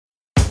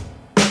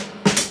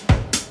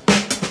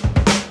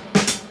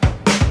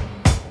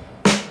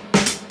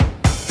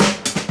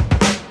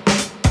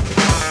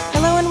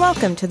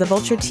Welcome to the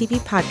Vulture TV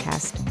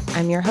podcast.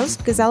 I'm your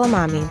host, Gazelle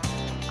Amami.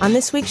 On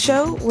this week's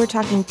show, we're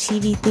talking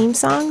TV theme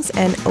songs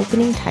and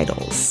opening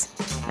titles.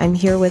 I'm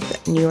here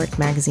with New York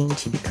Magazine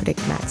TV critic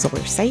Matt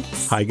Zoller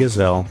Seitz. Hi,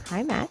 Gazelle.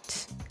 Hi,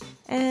 Matt.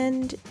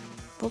 And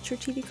Vulture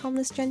TV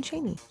columnist Jen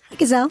Chaney. Hi,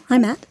 Gazelle. Hi,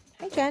 Matt.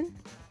 Hi, Jen.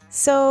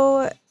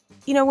 So,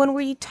 when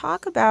we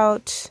talk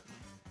about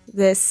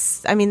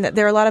this,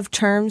 there are a lot of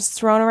terms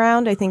thrown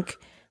around. I think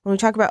when we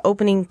talk about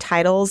opening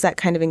titles, that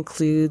kind of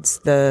includes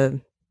the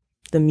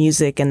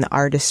music and the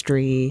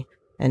artistry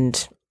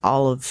and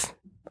all of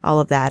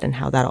that and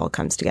how that all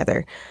comes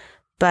together.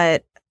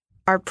 But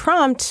our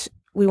prompt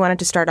we wanted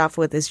to start off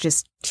with is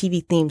just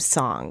TV theme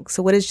song.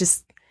 So what is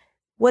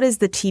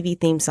the TV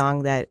theme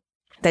song that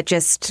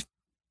just,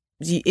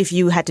 if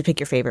you had to pick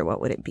your favorite, what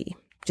would it be?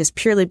 Just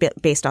purely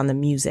based on the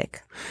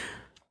music.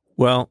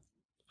 Well,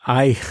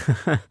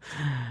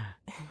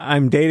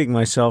 I'm dating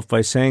myself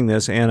by saying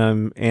this, and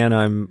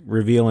I'm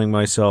revealing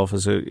myself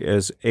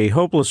as a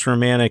hopeless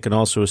romantic and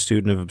also a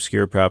student of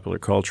obscure popular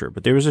culture.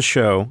 But there was a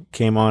show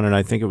came on, and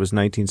I think it was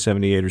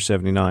 1978 or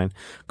 79,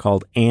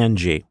 called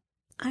Angie.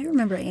 I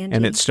remember Angie.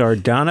 And it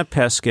starred Donna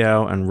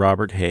Pescow and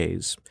Robert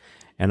Hayes.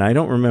 And I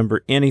don't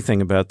remember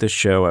anything about this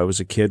show. I was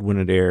a kid when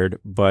it aired,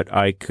 but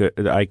I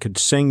could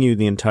sing you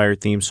the entire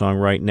theme song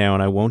right now,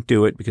 and I won't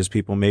do it because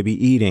people may be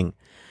eating.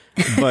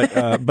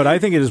 But I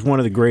think it is one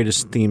of the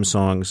greatest theme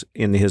songs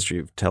in the history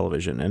of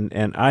television,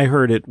 and I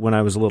heard it when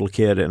I was a little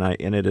kid,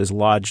 and it is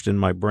lodged in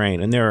my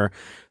brain. And there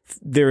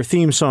are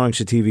theme songs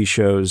to TV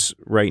shows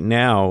right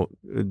now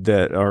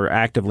that are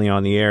actively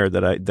on the air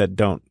that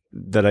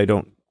I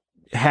don't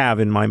have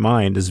in my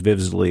mind as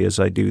vividly as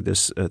I do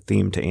this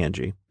theme to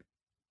Angie.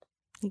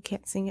 You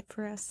can't sing it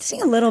for us.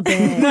 Sing a little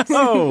bit.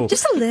 No,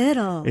 just a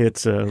little.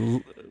 It's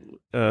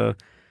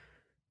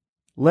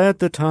let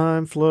the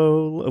time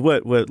flow.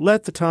 What?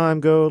 Let the time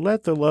go.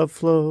 Let the love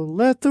flow.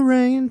 Let the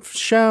rain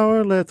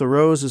shower. Let the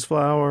roses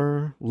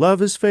flower.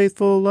 Love is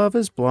faithful. Love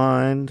is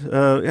blind.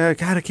 God, I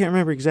can't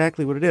remember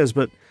exactly what it is,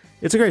 but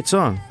it's a great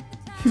song.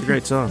 It's a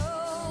great song.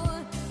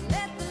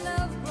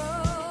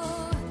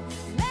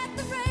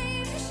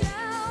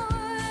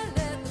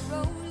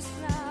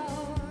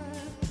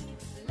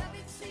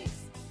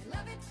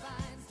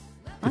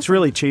 It's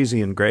really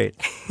cheesy and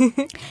great.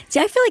 See,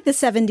 I feel like the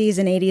 70s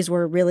and 80s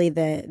were really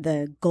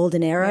the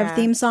golden era of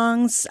theme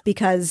songs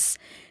because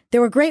there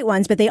were great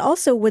ones, but they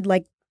also would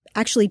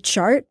actually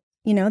chart.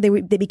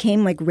 They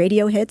became like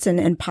radio hits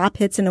and pop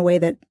hits in a way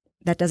that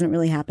doesn't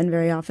really happen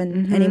very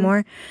often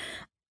anymore.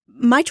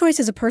 My choice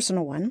is a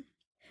personal one,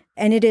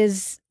 and it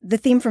is the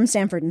theme from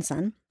Sanford and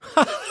Son.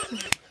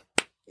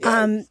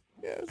 Yes.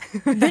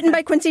 Written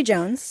by Quincy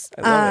Jones.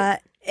 I love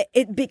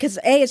it. Because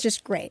A, it's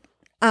just great.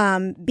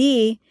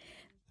 B,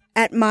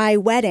 at my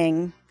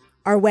wedding,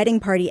 our wedding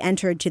party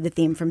entered to the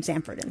theme from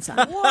Sanford and Son.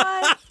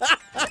 What?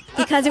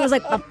 Because it was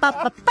like,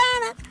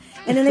 ba-ba-ba-ba-da,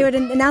 and then they would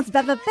announce,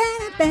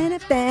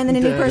 ba-ba-ba-da-ba-da-ba, and then a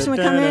new person would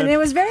come in, and it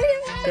was very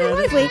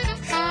lively.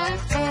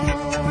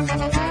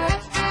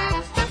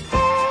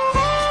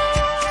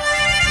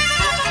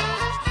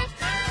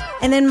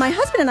 And then my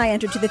husband and I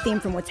entered to the theme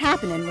from What's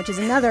Happening, which is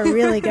another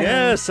really good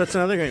Yes, that's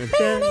another great one.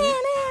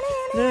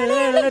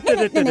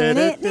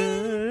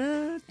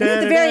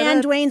 At the very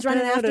end, Dwayne's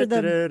running after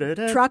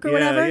the truck or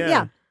whatever.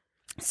 Yeah.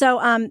 So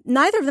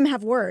neither of them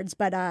have words,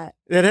 but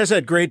it has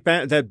that great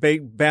that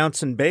big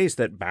bounce and bass.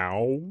 That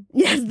bow.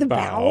 Yes, the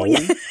bow.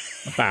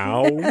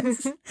 Bow.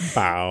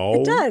 Bow.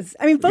 It does.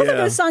 Both of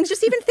those songs,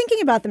 just even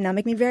thinking about them now,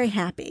 make me very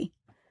happy.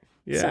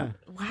 Yeah. So.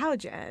 Wow,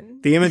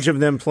 Jen. The image of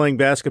them playing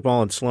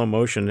basketball in slow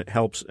motion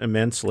helps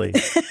immensely,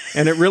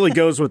 and it really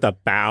goes with a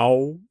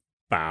bow.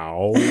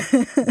 Bow.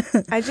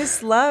 I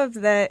just love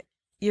that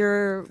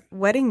your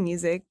wedding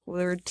music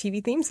were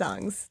TV theme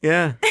songs.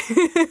 Yeah.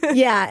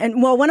 Yeah.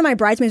 And one of my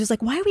bridesmaids was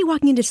like, why are we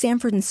walking into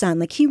Sanford and Son?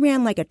 Like, he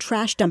ran like a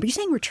trash dump. Are you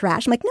saying we're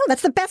trash? I'm like, no,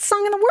 that's the best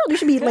song in the world. You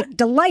should be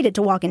delighted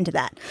to walk into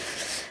that.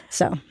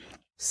 So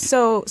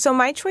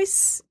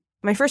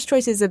my first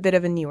choice is a bit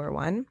of a newer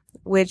one,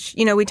 which,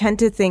 we tend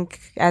to think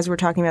as we're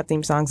talking about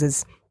theme songs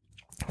as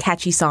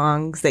catchy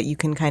songs that you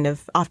can kind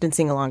of often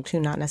sing along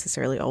to, not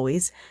necessarily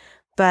always.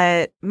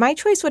 But my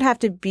choice would have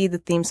to be the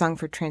theme song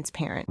for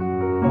Transparent.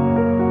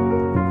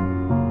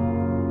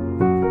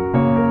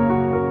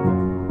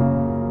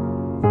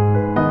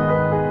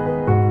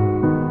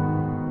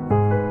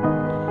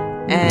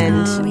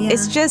 And it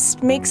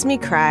just makes me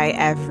cry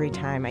every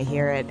time I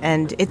hear it.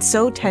 And it's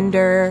so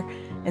tender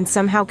and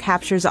somehow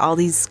captures all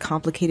these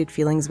complicated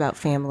feelings about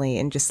family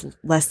in just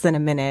less than a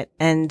minute.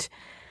 And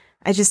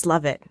I just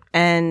love it.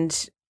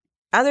 And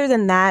other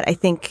than that, I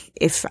think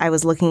if I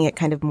was looking at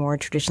kind of more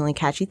traditionally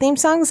catchy theme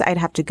songs, I'd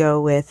have to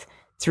go with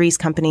Three's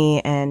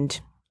Company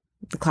and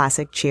the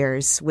classic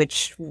Cheers,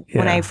 which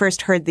when I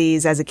first heard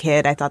these as a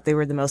kid, I thought they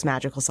were the most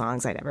magical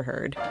songs I'd ever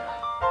heard.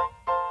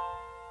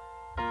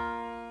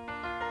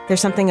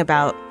 There's something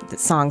about the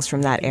songs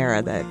from that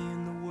era that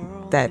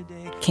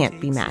can't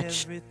be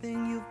matched.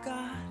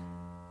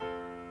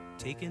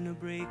 taking a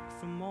break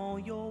from all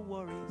your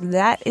worries.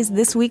 That is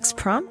this week's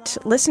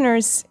prompt.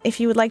 Listeners, if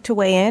you would like to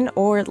weigh in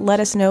or let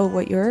us know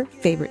what your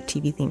favorite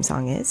TV theme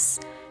song is,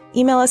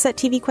 email us at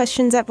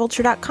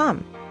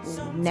tvquestions@vulture.com.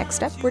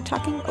 Next up, we're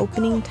talking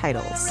opening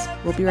titles.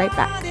 We'll be right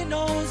back. Everybody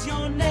knows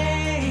your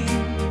name,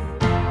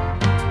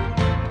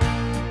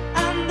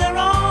 and they're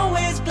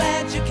always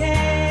glad you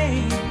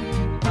came.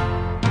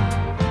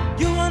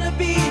 You wanna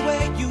be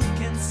where you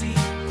can see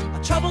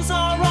our troubles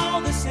are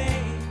all the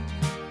same.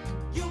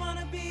 You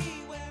wanna be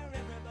where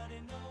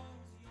everybody knows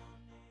your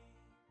name.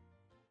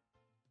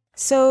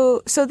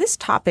 So this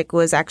topic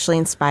was actually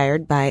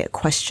inspired by a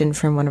question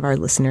from one of our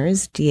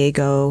listeners,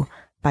 Diego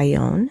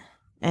Bayonne.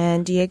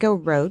 And Diego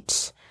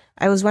wrote,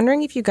 I was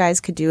wondering if you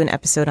guys could do an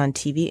episode on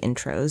TV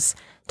intros,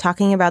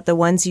 talking about the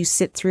ones you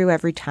sit through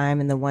every time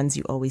and the ones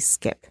you always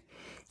skip.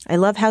 I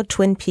love how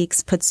Twin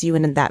Peaks puts you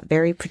in that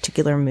very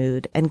particular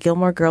mood, and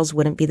Gilmore Girls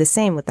wouldn't be the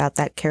same without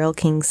that Carole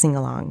King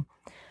sing-along.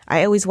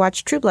 I always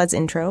watch True Blood's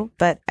intro,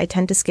 but I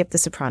tend to skip The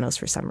Sopranos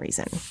for some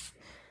reason.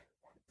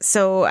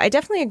 So I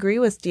definitely agree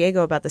with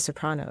Diego about The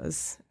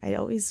Sopranos. I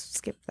always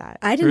skip that.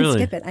 I didn't Really?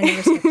 skip it. I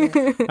never skipped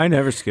it. I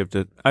never skipped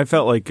it. I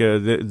felt like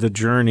the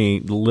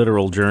journey, the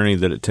literal journey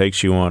that it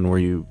takes you on, where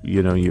you're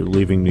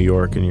leaving New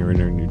York and you're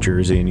in New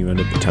Jersey and you end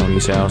up at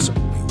Tony's house.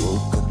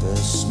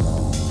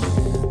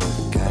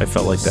 I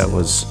felt like that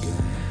was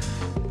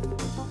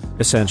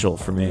essential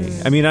for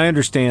me. I mean, I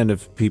understand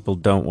if people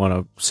don't want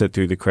to sit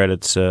through the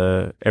credits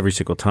every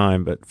single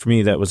time, but for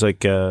me, that was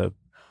like it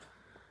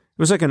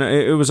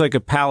was like a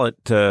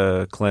palate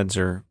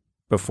cleanser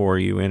before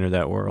you enter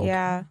that world.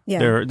 Yeah.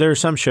 Yeah. There are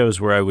some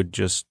shows where I would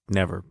just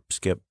never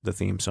skip the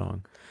theme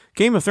song.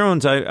 Game of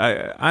Thrones,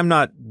 I'm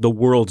not the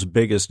world's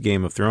biggest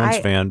Game of Thrones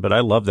fan, but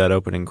I love that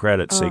opening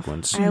credit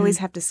sequence. I always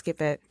have to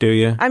skip it. Do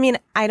you? I mean,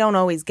 I don't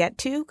always get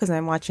to because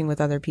I'm watching with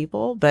other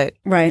people, but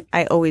Right.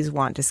 I always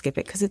want to skip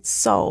it because it's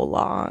so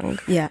long.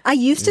 Yeah. I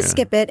used to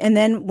skip it. And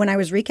then when I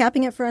was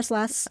recapping it for us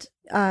last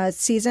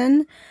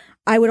season,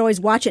 I would always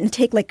watch it and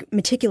take like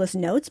meticulous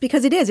notes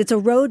because it's a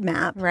road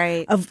map,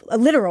 Right. of a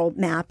literal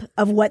map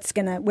of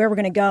where we're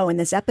gonna go in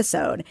this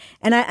episode.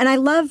 And I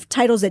love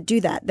titles that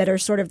do that are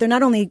sort of, they're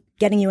not only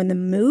getting you in the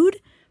mood,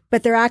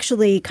 but they're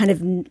actually kind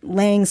of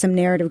laying some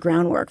narrative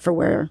groundwork for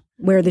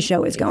where the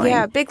show is going.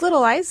 Yeah, Big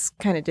Little Lies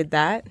kind of did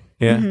that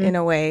Yeah. in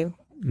a way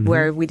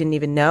where we didn't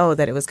even know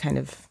that it was kind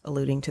of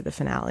alluding to the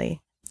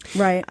finale.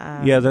 Right.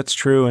 Yeah, that's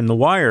true. And The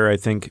Wire, I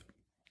think,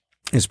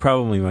 is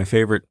probably my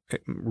favorite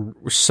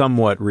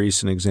somewhat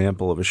recent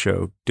example of a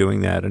show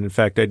doing that. And in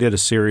fact, I did a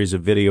series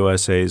of video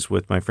essays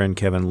with my friend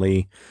Kevin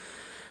Lee,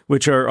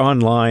 which are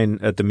online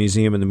at the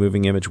Museum and the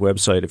Moving Image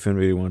website if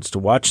anybody wants to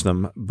watch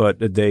them.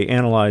 But they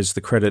analyze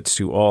the credits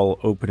to all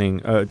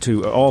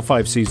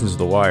 5 seasons of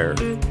The Wire.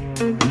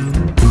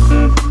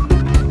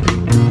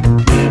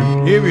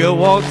 If you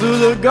walk through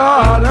the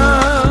garden,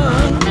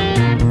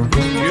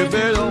 you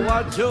better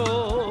watch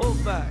your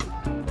back.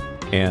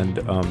 And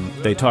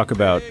they talk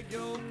about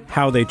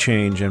how they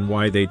change and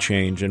why they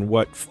change and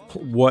what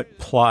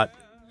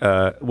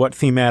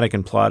thematic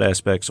and plot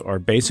aspects are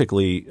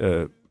basically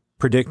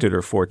predicted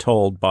or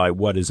foretold by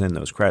what is in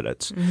those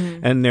credits.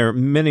 And there are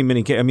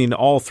many, I mean,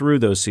 all through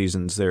those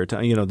seasons,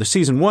 the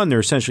season one, they're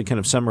essentially kind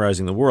of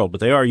summarizing the world, but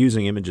they are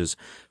using images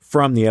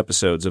from the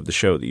episodes of the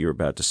show that you're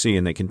about to see,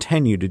 and they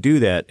continue to do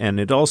that.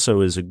 And it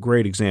also is a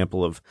great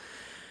example of,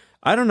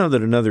 I don't know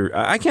that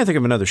I can't think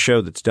of another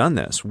show that's done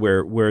this,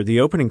 where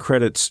the opening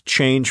credits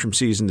change from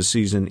season to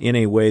season in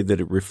a way that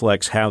it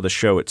reflects how the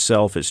show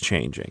itself is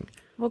changing.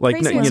 Well, Like,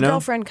 Crazy you know?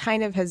 Ex-Girlfriend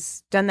kind of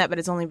has done that, but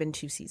it's only been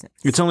 2 seasons.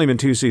 It's only been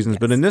 2 seasons,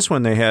 but in this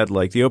one they had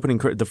like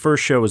the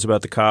first show was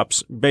about the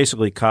cops,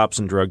 basically cops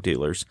and drug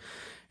dealers,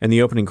 and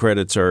the opening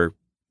credits are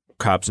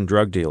cops and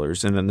drug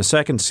dealers. And then the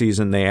second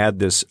season they add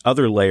this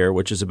other layer,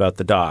 which is about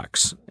the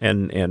docks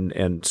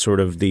and sort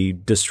of the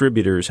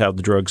distributors, how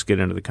the drugs get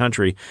into the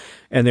country.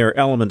 And there are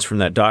elements from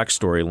that dock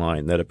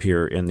storyline that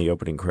appear in the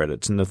opening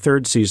credits. In the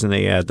third season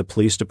they add the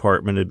police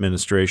department,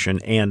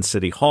 administration, and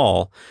city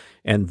hall.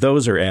 And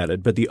those are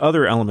added, but the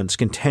other elements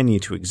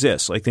continue to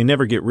exist. Like they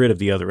never get rid of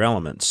the other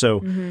elements.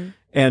 So,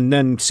 and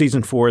then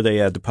season 4,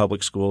 they add the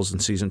public schools, and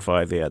season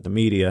 5, they add the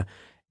media,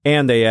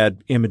 and they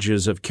add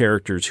images of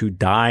characters who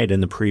died in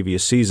the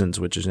previous seasons,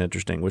 which is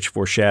interesting, which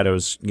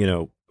foreshadows,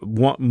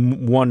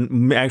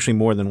 one actually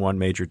more than one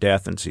major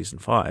death in season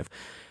 5.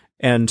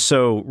 And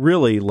so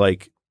really,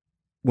 like,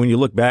 when you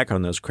look back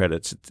on those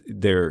credits,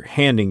 they're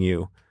handing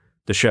you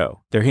the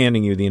show. They're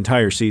handing you the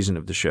entire season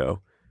of the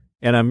show.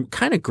 And I'm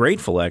kind of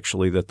grateful,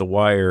 actually, that The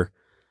Wire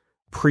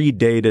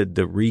predated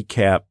the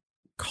recap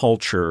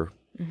culture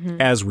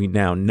as we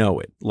now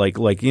know it. Like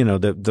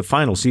the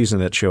final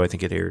season of that show, I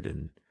think it aired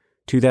in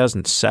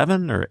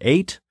 2007 or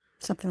 8?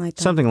 Something like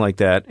that. Something like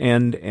that.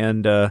 And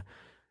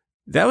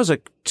that was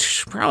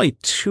probably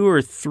 2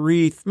 or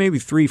 3, maybe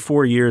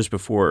 3-4 years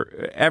before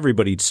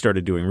everybody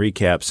started doing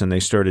recaps, and they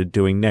started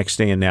doing next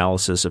day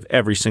analysis of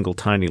every single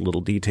tiny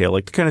little detail,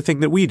 like the kind of thing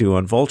that we do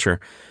on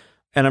Vulture.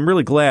 And I'm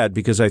really glad,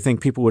 because I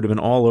think people would have been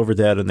all over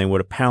that, and they would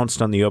have pounced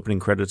on the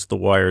opening credits of The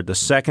Wire the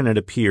second it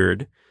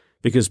appeared,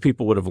 because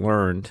people would have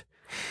learned,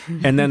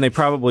 and then they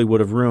probably would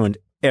have ruined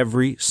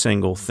every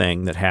single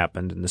thing that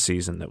happened in the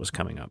season that was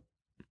coming up.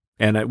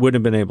 And I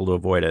wouldn't have been able to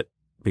avoid it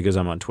because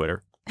I'm on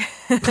Twitter.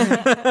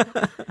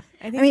 I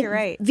think you're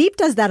right. Veep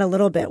does that a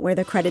little bit where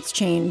the credits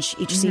change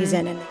each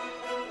season.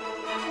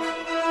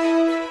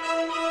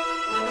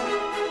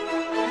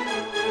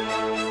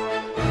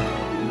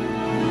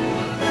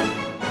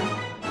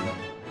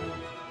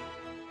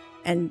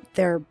 And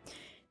they're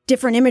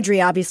different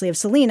imagery, obviously, of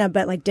Selena,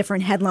 but like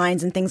different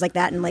headlines and things like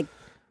that, and like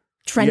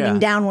trending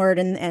downward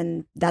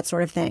and that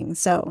sort of thing.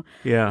 So,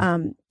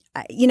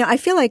 I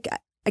feel like,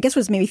 I guess it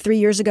was maybe 3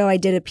 years ago, I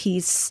did a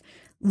piece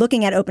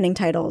looking at opening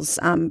titles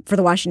for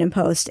the Washington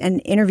Post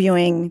and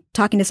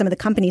talking to some of the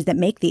companies that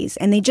make these.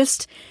 And they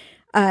just,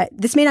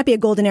 this may not be a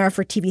golden era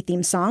for TV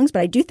theme songs,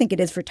 but I do think it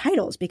is for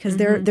titles because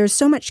there's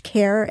so much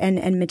care and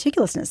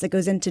meticulousness that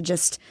goes into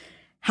just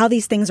how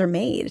these things are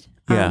made.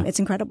 It's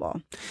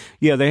incredible.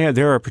 Yeah,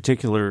 there are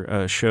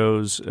particular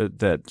shows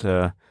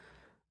that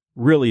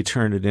really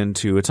turn it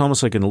into, it's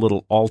almost like a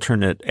little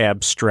alternate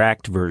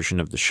abstract version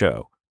of the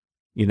show.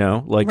 You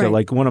know,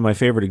 like one of my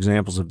favorite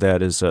examples of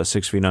that is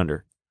 6 Feet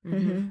Under.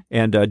 Mm-hmm.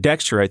 And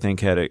Dexter, I think,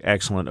 had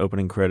excellent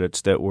opening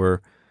credits that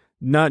were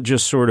not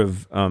just sort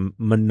of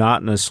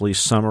monotonously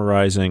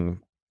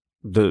summarizing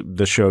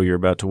the show you're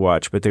about to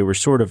watch, but they were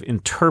sort of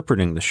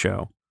interpreting the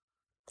show.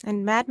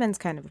 And Mad Men's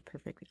kind of a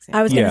perfect example.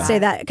 I was going to say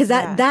that because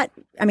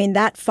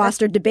that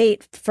fostered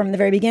debate from the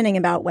very beginning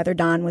about whether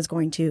Don was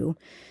going to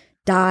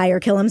die or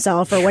kill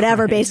himself or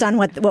whatever based on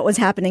what was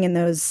happening in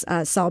those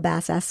Saul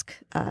Bass-esque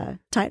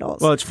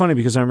titles. Well, it's funny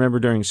because I remember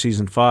during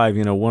season 5,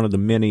 one of the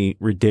many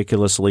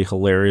ridiculously,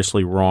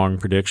 hilariously wrong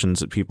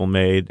predictions that people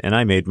made, and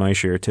I made my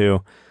share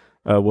too,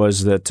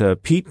 was that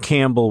Pete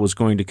Campbell was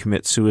going to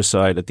commit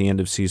suicide at the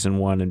end of season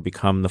 1 and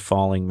become the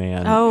falling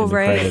man. Oh, in the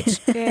right.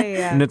 credits.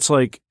 Yeah. And it's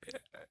like,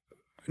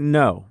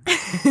 no,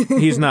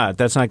 he's not.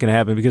 That's not going to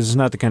happen because it's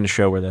not the kind of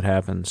show where that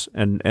happens.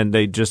 And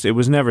it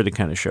was never the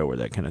kind of show where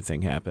that kind of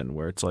thing happened,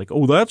 where it's like,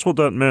 oh, that's what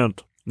that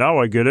meant. Now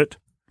I get it.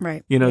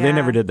 Right. They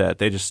never did that.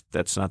 They just,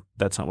 that's not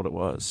what it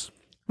was.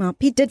 Well,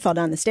 Pete did fall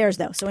down the stairs,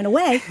 though. So in a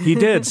way, he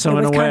did. So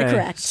in a way,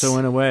 correct. So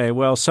in a way,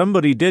 well,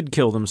 somebody did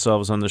kill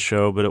themselves on the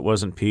show, but it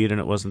wasn't Pete,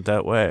 and it wasn't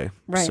that way.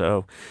 Right.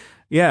 So,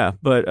 yeah,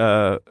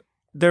 but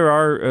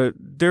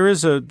there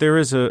is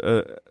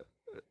a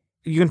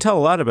you can tell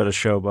a lot about a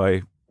show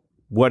by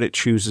what it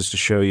chooses to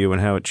show you and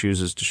how it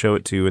chooses to show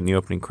it to you in the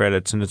opening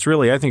credits, and it's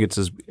really, I think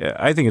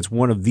it's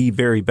one of the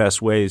very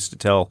best ways to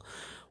tell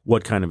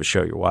what kind of a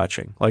show you're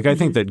watching. Like, I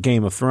think that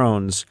Game of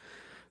Thrones.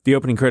 The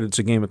opening credits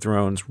of Game of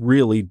Thrones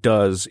really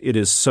does. It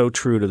is so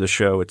true to the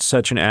show. It's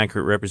such an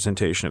accurate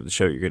representation of the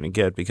show you're going to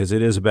get because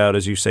it is about,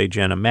 as you say,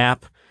 Jen, a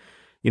map.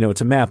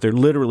 It's a map. They're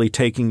literally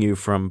taking you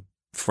from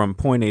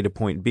point A to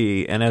point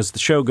B. And as the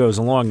show goes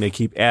along, they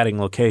keep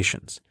adding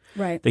locations.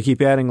 Right. They keep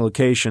adding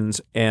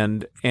locations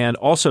and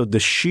also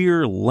the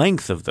sheer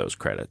length of those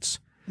credits.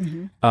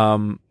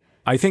 Mm-hmm.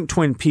 I think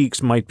Twin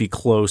Peaks might be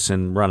close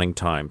in running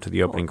time to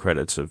the opening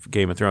credits of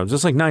Game of Thrones.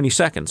 It's like 90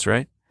 seconds,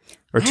 right?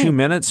 Or 2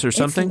 minutes or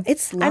something?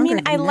 It's longer I mean,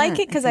 than I like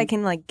that, it because I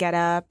can get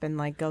up and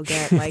go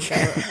get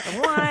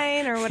a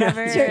wine or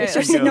whatever. It's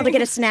your signal to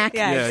get a snack.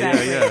 Yeah,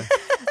 exactly.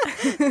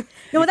 Yeah.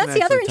 No, well, that's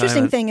the other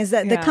interesting thing is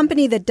that the Yeah.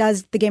 company that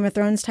does the Game of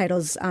Thrones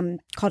titles,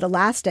 called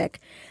Elastic,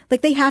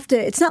 they have to.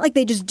 It's not like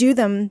they just do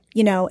them,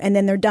 and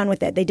then they're done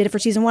with it. They did it for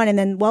season 1, and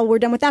then we're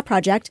done with that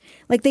project.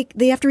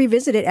 They have to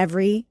revisit it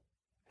every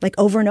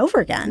over and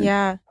over again.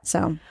 Yeah.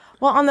 So.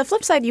 Well, on the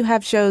flip side, you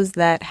have shows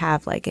that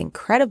have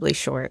incredibly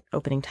short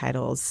opening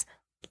titles,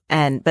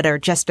 but are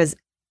just as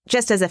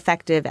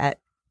effective at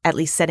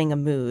least setting a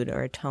mood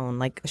or a tone,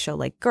 like a show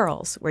like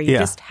Girls, where you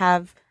just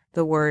have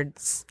the word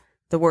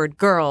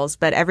girls,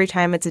 but every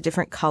time it's a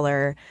different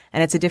color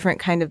and it's a different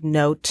kind of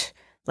note,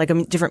 like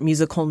a different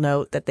musical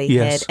note that they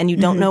hit, and you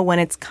don't know when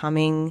it's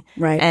coming,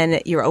 right?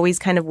 And you're always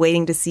kind of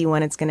waiting to see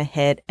when it's going to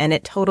hit, and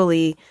it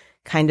totally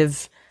kind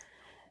of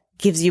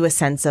gives you a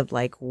sense of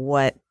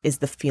what is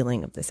the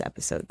feeling of this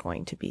episode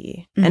going to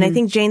be. Mm-hmm. And I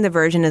think Jane the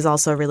Virgin is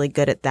also really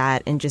good at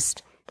that, and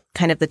just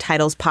kind of the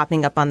titles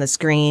popping up on the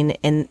screen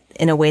in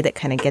a way that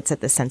kind of gets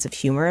at the sense of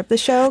humor of the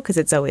show, because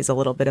it's always a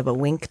little bit of a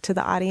wink to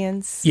the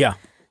audience. Yeah.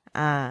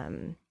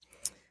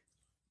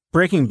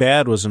 Breaking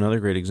Bad was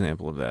another great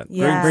example of that.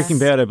 Yes. Breaking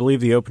Bad, I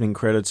believe the opening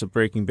credits of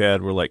Breaking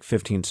Bad were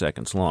 15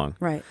 seconds long.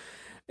 Right.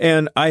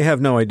 And I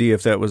have no idea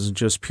if that was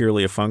just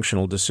purely a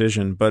functional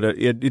decision, but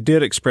it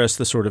did express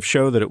the sort of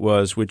show that it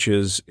was, which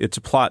is it's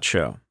a plot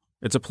show.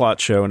 It's a plot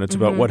show, and it's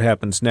about what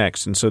happens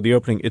next. And so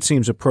it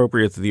seems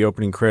appropriate that the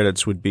opening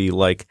credits would be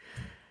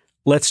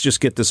let's just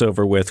get this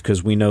over with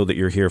because we know that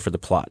you're here for the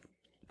plot.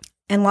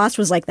 And Lost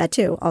was like that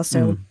too,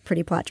 also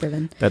pretty plot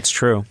driven. That's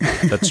true.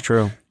 That's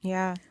true.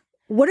 Yeah.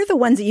 What are the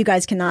ones that you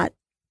guys cannot,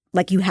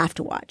 you have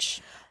to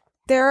watch?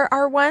 There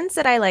are ones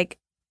that I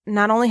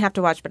not only have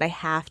to watch, but I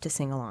have to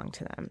sing along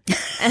to them.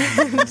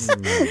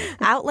 And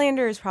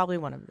Outlander is probably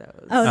one of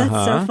those. Oh,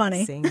 that's so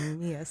funny. Sing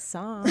me a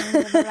song of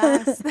the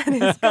last that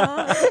is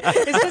gone.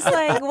 It's just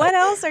like, what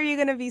else are you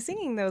going to be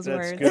singing those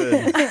words?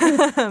 Good.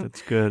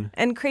 That's good.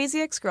 And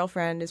Crazy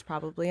Ex-Girlfriend is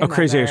probably another.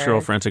 Crazy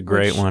Ex-Girlfriend's a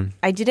great one.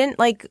 I didn't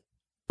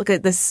look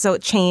at this. So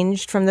it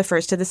changed from the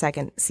first to the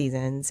second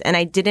seasons. And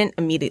I didn't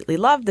immediately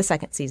love the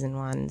second season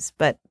ones.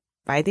 But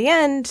by the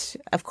end,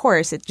 of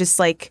course, it just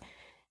like,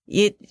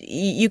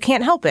 you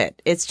can't help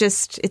it. It's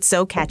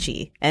so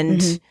catchy.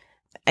 And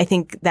I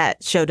think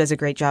that show does a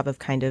great job of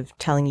kind of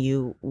telling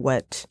you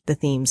what the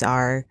themes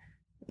are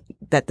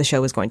that the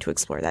show is going to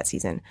explore that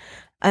season.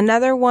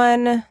 Another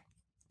one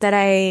that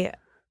I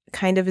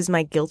kind of is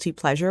my guilty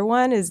pleasure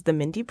one is the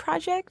Mindy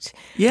Project.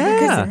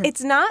 Yeah. Because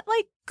it's not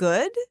like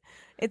good.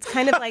 It's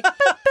kind of like,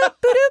 boop, boop,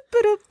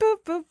 boop, boop,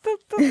 boop, boop,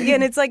 boop.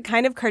 And it's like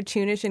kind of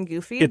cartoonish and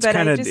goofy. It's but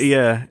kind of,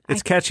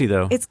 it's catchy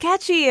though. It's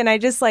catchy. And I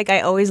just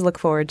I always look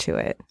forward to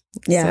it.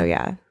 Yeah. So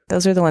yeah,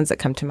 those are the ones that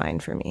come to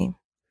mind for me.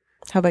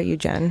 How about you,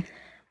 Jen?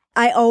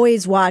 I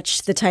always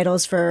watch the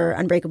titles for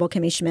Unbreakable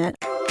Kimmy Schmidt.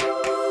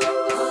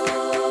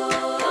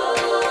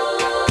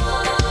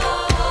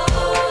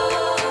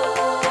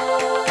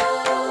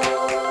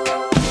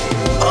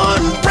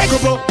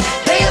 Unbreakable,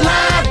 they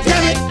alive,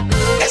 damn it,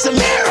 it's a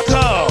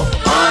miracle.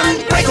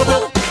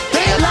 Unbreakable,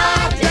 they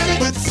alive, damn it,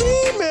 but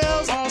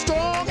females are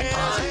strong and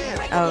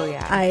Oh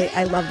yeah.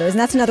 I love those. And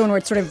that's another one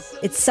where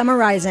it's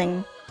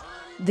summarizing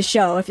the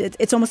show. If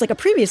it's almost like a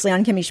previously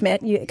on Kimmy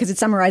Schmidt because it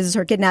summarizes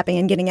her kidnapping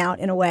and getting out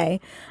in a way.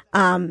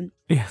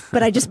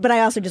 But I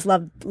also just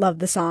love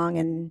the song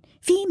and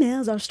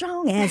females are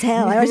strong as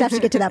hell. I always have to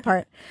get to that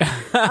part.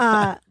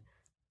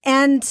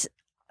 And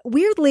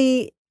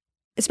weirdly,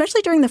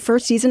 especially during the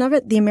first season of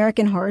it, the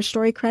American Horror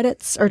Story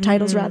credits or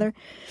titles rather,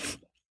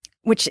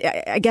 which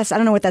I guess I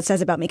don't know what that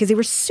says about me because they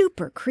were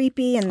super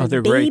creepy and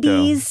they're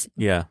babies. great,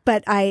 though. Yeah.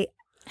 But I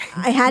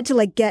had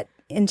to get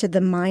into the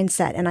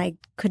mindset and I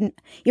couldn't,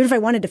 even if I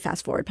wanted to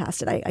fast forward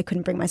past it, I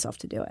couldn't bring myself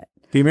to do it.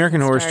 The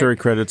American Horror Story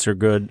credits are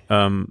good.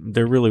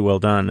 They're really well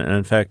done. And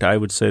in fact, I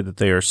would say that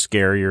they are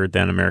scarier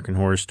than American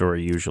Horror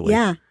Story usually.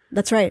 Yeah,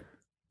 that's right.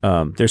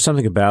 There's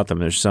something about them.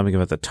 There's something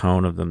about the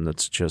tone of them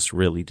that's just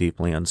really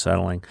deeply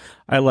unsettling.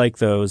 I like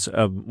those.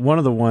 One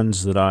of the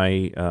ones that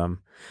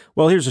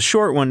well, here's a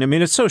short one. I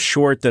mean, it's so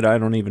short that I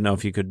don't even know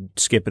if you could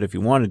skip it if you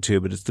wanted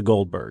to, but it's the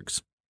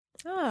Goldbergs.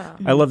 Oh.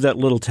 I love that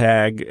little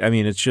tag. I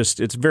mean,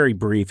 it's very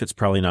brief. It's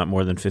probably not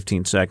more than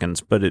 15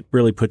 seconds, but it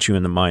really puts you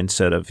in the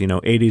mindset of,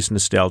 80s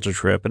nostalgia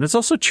trip. And it's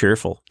also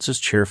cheerful. It's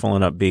just cheerful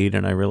and upbeat,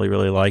 and I really,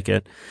 really like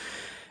it.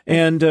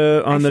 And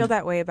I feel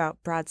that way about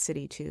Broad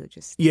City too.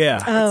 Just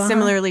yeah,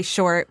 similarly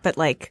short, but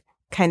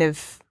kind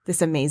of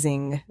this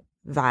amazing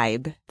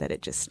vibe that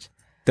it just.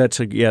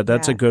 That's a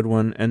good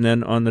one. And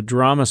then on the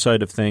drama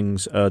side of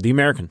things, The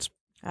Americans.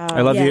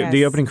 I love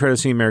the opening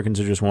credits. The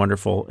Americans are just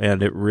wonderful,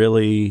 and it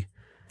really.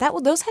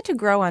 Those had to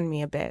grow on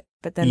me a bit,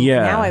 but then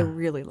now I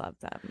really love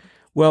them.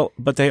 Well,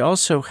 but they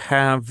also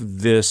have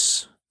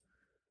this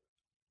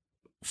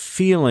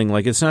feeling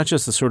it's not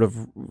just the sort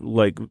of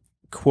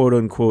quote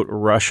unquote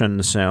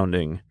Russian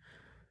sounding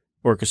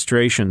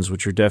orchestrations,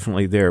 which are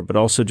definitely there, but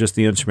also just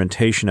the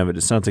instrumentation of it.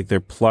 It sounds like they're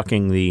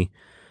plucking the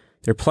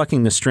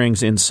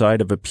strings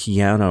inside of a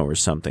piano or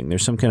something.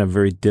 There's some kind of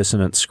very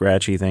dissonant,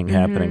 scratchy thing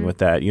happening with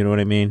that. You know what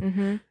I mean?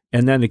 Mm-hmm.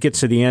 And then it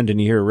gets to the end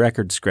and you hear a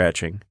record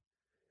scratching,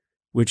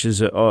 which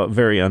is a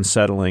very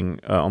unsettling,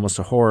 almost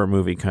a horror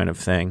movie kind of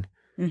thing.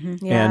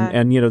 Mm-hmm. Yeah.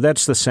 And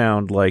that's the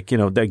sound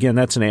again,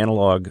 that's an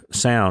analog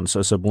sound. So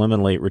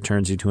subliminally it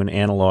returns you to an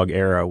analog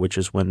era, which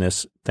is when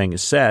this thing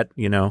is set,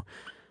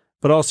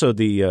 But also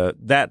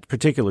that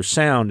particular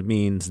sound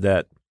means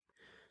that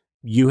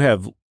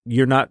you're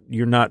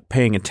not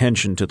paying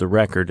attention to the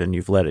record and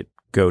you've let it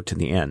go to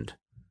the end.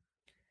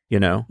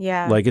 Yeah.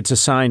 It's a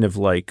sign of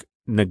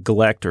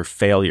neglect or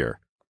failure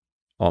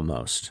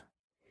almost.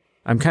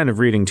 I'm kind of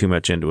reading too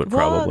much into it,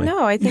 probably. Well,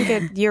 no, I think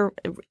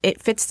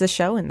it fits the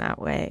show in that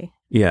way.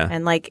 Yeah.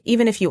 And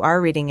even if you are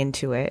reading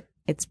into it,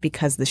 it's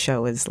because the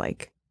show is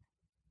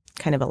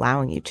kind of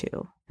allowing you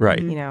to.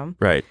 Right.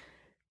 Right.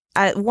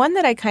 One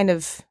that I kind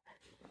of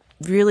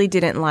really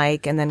didn't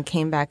like and then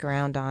came back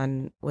around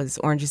on was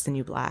Orange is the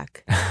New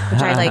Black,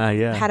 which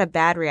I had a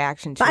bad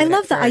reaction to. But I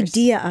love the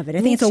idea of it.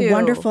 I think it's a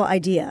wonderful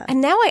idea.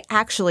 And now I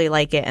actually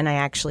like it and I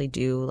actually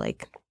do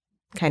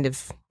kind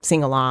of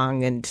sing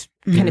along and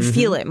kind of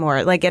feel it more.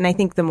 And I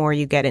think the more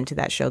you get into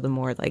that show, the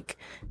more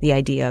the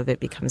idea of it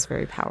becomes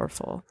very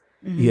powerful.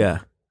 Mm-hmm. Yeah.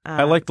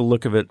 I like the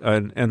look of it,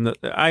 and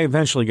I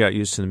eventually got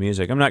used to the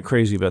music. I'm not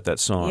crazy about that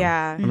song.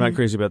 Yeah. I'm not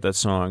crazy about that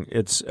song.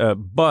 It's,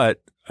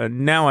 but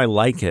now I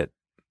like it.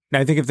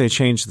 I think if they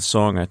changed the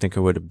song, I think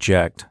I would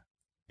object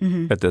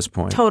at this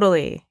point.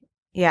 Totally.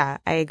 Yeah,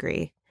 I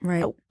agree.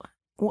 Right.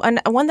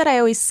 One that I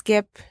always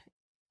skip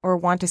or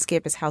want to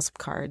skip is House of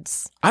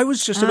Cards. I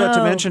was just about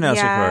to mention House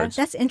of Cards.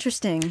 That's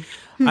interesting.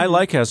 I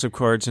like House of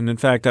Cards, and in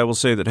fact, I will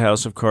say that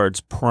House of Cards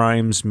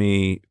primes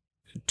me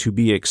to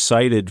be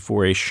excited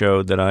for a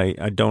show that I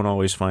don't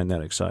always find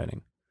that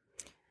exciting.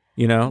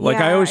 You know, like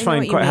Yeah, I always I know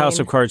find what you House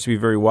mean. of Cards to be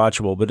very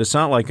watchable, but it's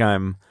not like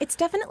I'm. It's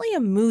definitely a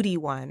moody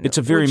one. It's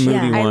a very which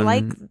moody I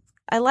one.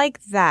 I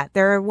like that.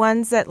 There are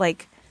ones that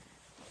like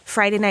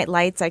Friday Night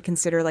Lights I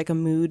consider like a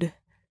mood.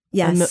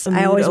 Yes, a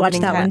I always watch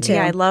opening that one cut. too.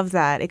 Yeah, I love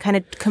that. It kind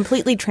of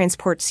completely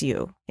transports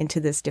you into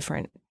this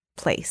different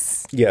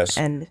place. Yes.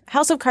 And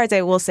House of Cards,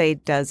 I will say,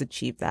 does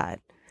achieve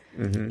that,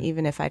 Mm-hmm.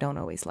 even if I don't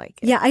always like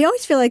it. Yeah, I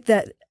always feel like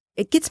that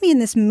it gets me in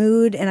this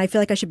mood, and I feel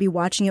like I should be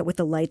watching it with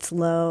the lights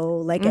low.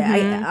 Like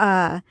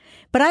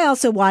but I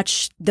also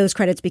watch those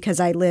credits because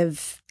I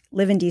live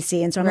in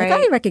DC, and so I'm like,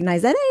 Right. I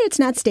recognize that. Hey, it's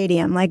Nat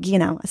Stadium, like so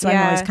I'm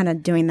Yeah. always kind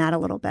of doing that a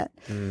little bit.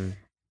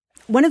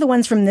 One of the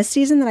ones from this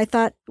season that I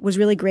thought was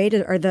really great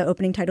are the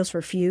opening titles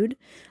for Feud.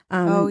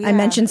 I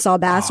mentioned Saul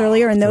Bass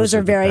earlier, and those are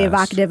the very best.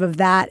 evocative of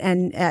that,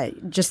 and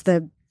just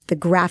the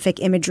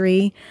graphic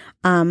imagery.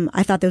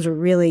 I thought those were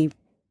really,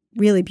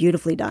 really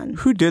beautifully done.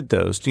 Who did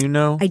those? Do you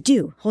know? I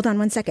do. Hold on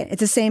one second. It's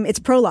the same. It's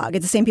Prologue.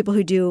 It's the same people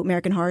who do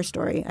American Horror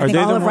Story. I Are think they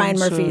all the of Ryan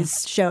ones,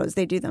 Murphy's shows,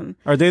 they do them.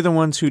 Are they the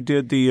ones who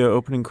did the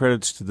opening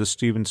credits to the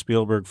Steven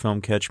Spielberg film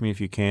Catch Me If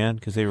You Can?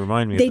 Because they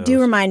remind me They of do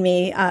those. remind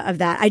me of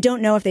that. I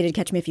don't know if they did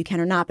Catch Me If You Can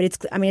or not, but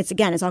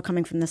it's all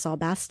coming from the Saul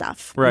Bass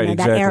stuff. Right,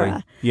 exactly. That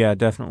era. Yeah,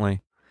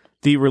 definitely.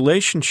 The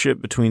relationship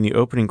between the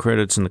opening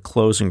credits and the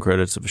closing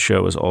credits of a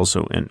show is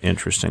also an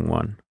interesting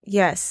one.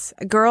 Yes.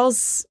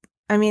 Girls,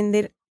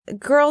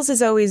 Girls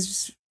is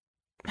always,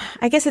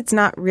 I guess it's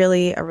not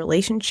really a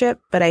relationship,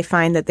 but I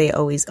find that they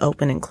always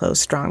open and close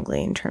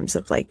strongly in terms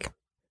of like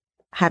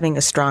having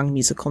a strong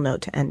musical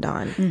note to end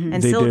on. Mm-hmm.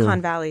 And They Silicon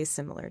do. Valley is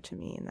similar to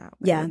me in that way.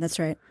 Yeah, that's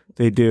right.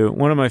 They do.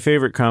 One of my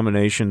favorite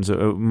combinations,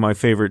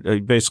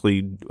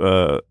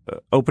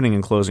 opening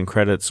and closing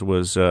credits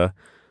was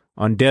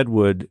on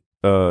Deadwood.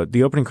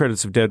 The opening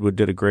credits of Deadwood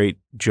did a great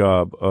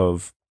job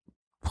of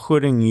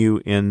putting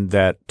you in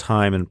that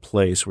time and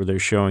place where they're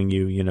showing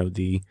you,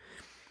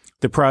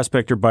 the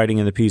prospector biting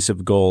in the piece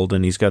of gold,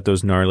 and he's got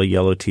those gnarly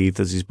yellow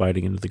teeth as he's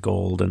biting into the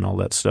gold and all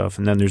that stuff.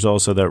 And then there's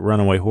also that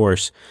runaway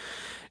horse.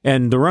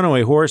 And the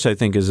runaway horse, I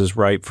think, is as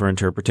ripe for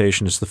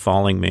interpretation as the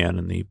falling man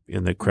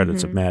in the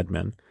credits of Mad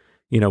Men.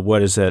 What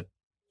does that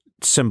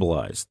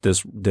symbolize?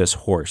 This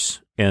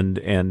horse, and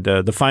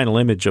the final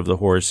image of the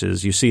horse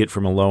is you see it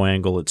from a low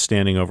angle. It's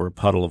standing over a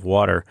puddle of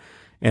water,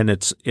 and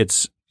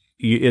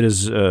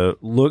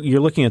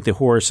you're looking at the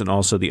horse and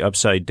also the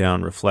upside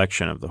down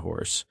reflection of the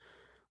horse.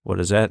 What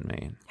does that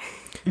mean?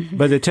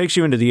 But it takes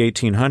you into the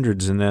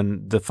 1800s, and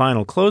then the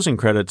final closing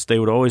credits, they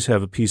would always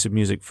have a piece of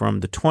music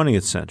from the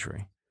 20th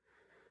century.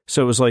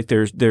 So it was like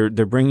they're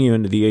bringing you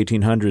into the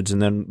 1800s,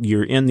 and then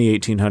you're in the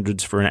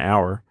 1800s for an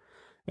hour,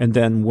 and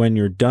then when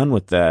you're done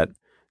with that,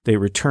 they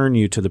return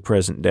you to the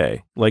present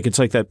day. Like it's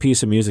like that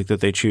piece of music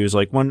that they choose.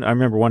 Like I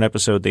remember one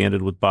episode they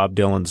ended with Bob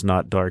Dylan's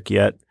 "Not Dark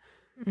Yet."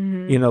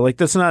 Mm-hmm. Like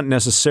that's not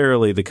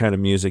necessarily the kind of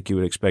music you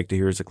would expect to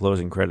hear as the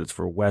closing credits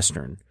for a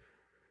Western,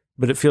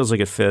 but it feels like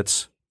it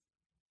fits.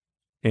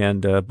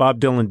 And Bob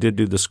Dylan did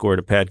do the score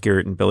to Pat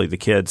Garrett and Billy the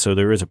Kid, so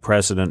there is a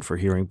precedent for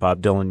hearing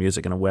Bob Dylan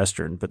music in a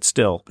Western. But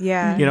still,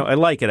 Yeah. I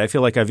like it. I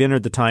feel like I've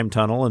entered the time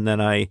tunnel, and then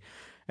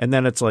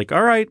it's like,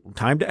 all right,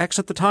 time to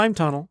exit the time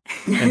tunnel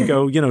and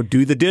go,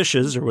 do the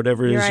dishes or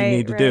whatever it is you Right,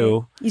 need to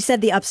do. You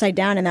said the upside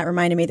down, and that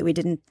reminded me that we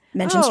didn't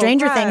mention Oh,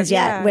 Stranger God, Things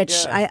yet, yeah.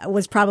 which I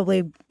was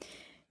probably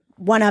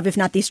one of, if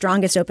not the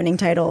strongest opening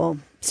title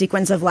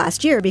sequence of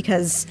last year,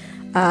 because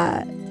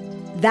I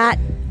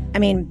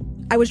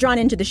was drawn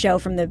into the show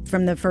from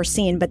the first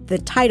scene, but the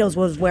titles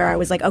was where I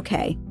was like,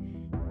 okay,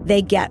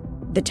 they get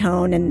the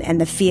tone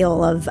and the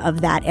feel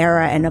of that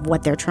era and of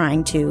what they're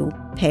trying to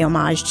pay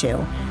homage to.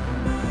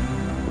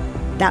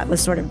 That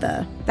was sort of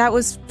the That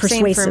was same for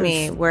persuasive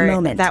me, where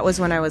moment. that was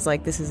when I was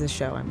like, this is a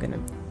show I'm going to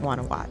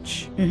want to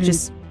watch.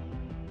 Mm-hmm.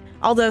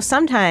 Although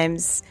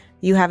sometimes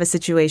you have a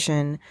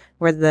situation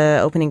where the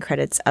opening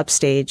credits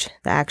upstage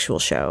the actual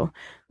show,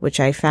 which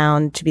I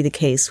found to be the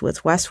case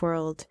with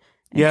Westworld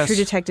and Yes. True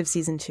Detective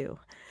Season 2.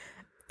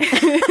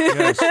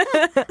 Yes.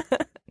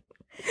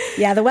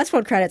 Yeah, the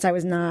Westworld credits I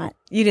was not.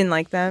 You didn't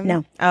like them?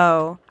 No.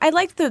 Oh, I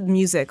liked the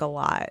music a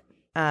lot.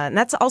 And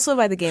that's also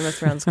by the Game of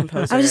Thrones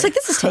composer. I was just like,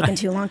 this is taking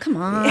too long. Come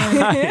on.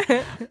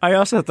 I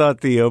also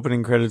thought the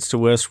opening credits to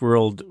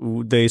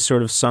Westworld, they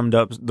sort of summed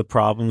up the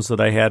problems that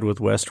I had with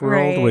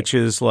Westworld, Right. which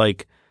is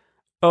like,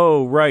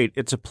 oh, right,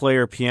 it's a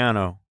player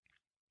piano.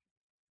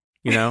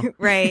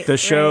 right. The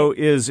show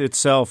is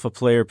itself a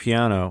player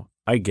piano.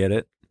 I get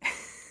it.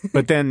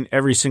 But then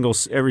every single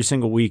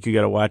week you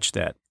got to watch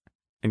that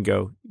and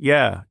go,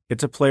 yeah,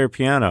 it's a player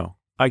piano.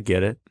 I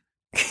get it.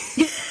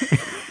 You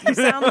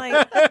sound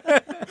like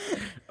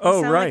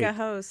Oh, sound right. like a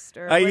host.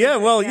 Or Yeah,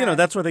 well,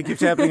 that's what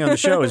keeps happening on the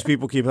show is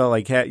people keep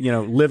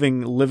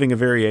living a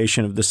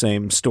variation of the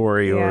same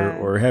story Yeah.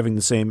 or having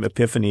the same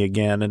epiphany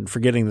again and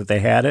forgetting that they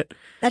had it.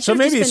 That So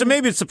should've just maybe been-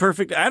 maybe it's the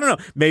perfect. I don't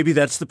know. Maybe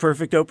that's the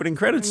perfect opening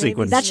credit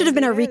sequence. That should have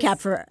been a Maybe it recap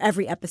is. for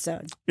every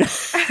episode.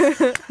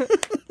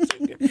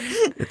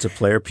 It's a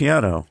player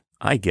piano.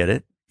 I get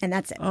it. And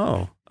that's it.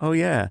 Oh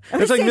yeah. Oh,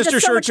 It's like it saved us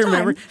Mr. so much Short-Term time.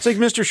 Memory. It's like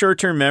Mr.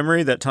 Short-Term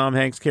Memory, that Tom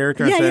Hanks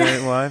character on Yeah, Saturday yeah.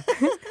 Night Live.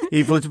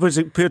 He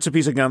puts a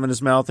piece of gum in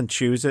his mouth and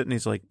chews it, and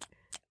he's like,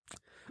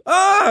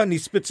 ah, and he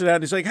spits it out.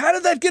 And he's like, how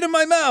did that get in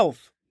my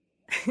mouth?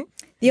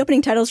 The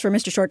opening titles for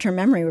Mr. Short-Term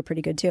Memory were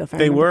pretty good too. If I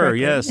They remember were,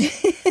 correctly. yes.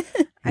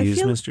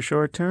 He's Mr.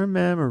 Short-Term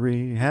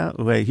Memory.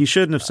 Wait, he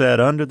shouldn't have said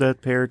under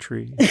that pear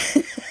tree.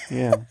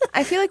 Yeah.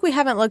 I feel like we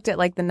haven't looked at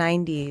like the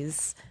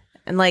 90s,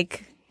 and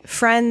like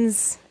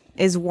Friends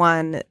is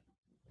one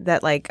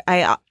that like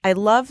I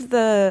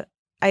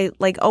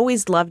like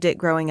always loved it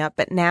growing up,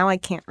 but now I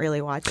can't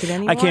really watch it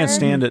anymore. I can't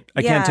stand it.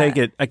 I can't take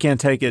it. I can't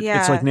take it. Yeah.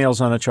 It's like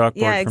nails on a chalkboard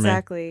Yeah, for me.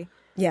 exactly.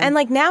 Yeah. And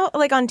like now,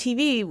 like on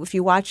TV, if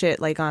you watch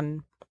it like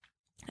on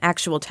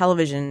actual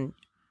television,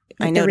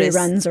 Like I the notice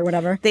reruns or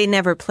whatever. they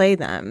never play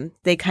them.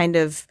 They kind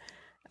of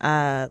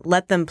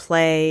let them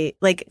play,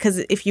 like, because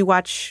if you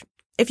watch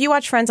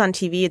Friends on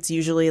TV, it's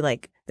usually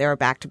like there are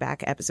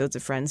back-to-back episodes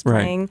of Friends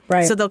Right. playing.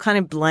 Right. So they'll kind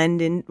of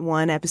blend in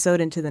one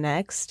episode into the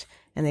next,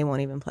 and they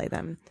won't even play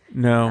them.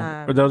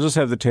 No, or they'll just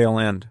have the tail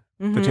end.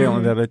 The tail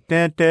end.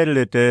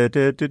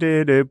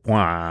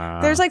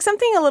 There's like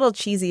something a little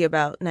cheesy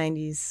about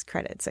 90s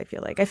credits, I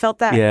feel like. I felt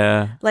that.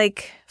 Yeah.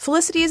 Like,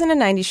 Felicity isn't a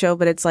 90s show,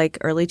 but it's like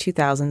early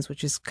 2000s,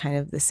 which is kind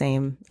of the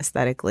same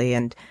aesthetically.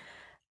 And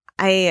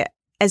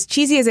as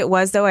cheesy as it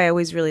was, though, I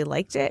always really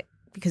liked it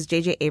because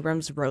J.J.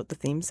 Abrams wrote the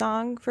theme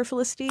song for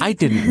Felicity. I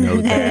didn't know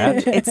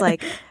that. And it's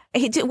like,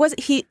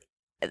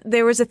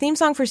 there was a theme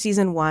song for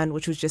season 1,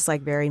 which was just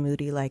like very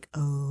moody, like,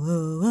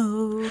 oh,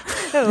 oh,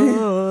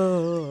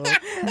 oh, oh.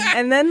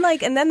 And then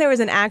there was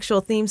an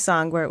actual theme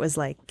song where it was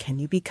like, can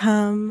you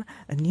become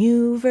a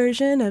new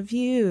version of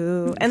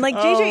you? And like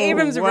J.J.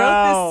 Abrams wrote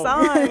this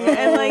song,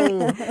 and like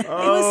it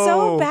was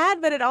so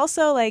bad, but it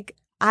also like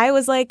I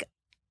was like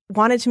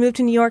wanted to move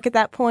to New York at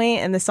that point,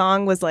 and the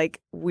song was like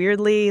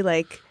weirdly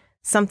like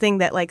something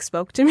that like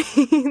spoke to me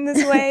in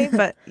this way,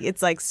 but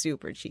it's like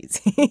super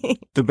cheesy.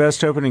 The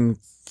best opening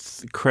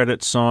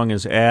credit song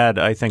as ad,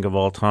 I think, of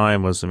all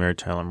time was the Mary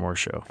Tyler Moore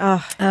Show.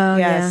 Oh, Oh,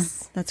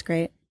 yes. yeah. That's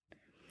great.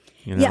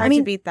 You know? Yeah, Hard I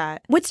mean, to beat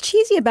that. What's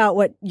cheesy about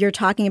what you're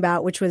talking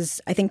about, which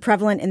was, I think,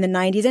 prevalent in the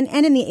 90s and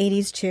in the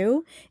 80s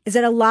too, is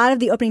that a lot of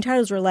the opening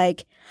titles were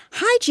like,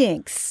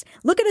 hijinks.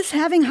 Look at us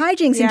having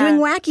hijinks and doing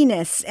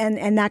wackiness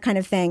and that kind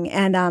of thing.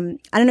 And I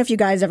don't know if you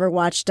guys ever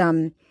watched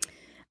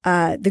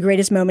The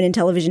Greatest Moment in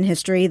Television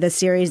History, the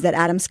series that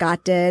Adam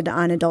Scott did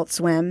on Adult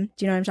Swim.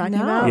 Do you know what I'm talking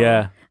about?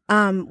 Yeah.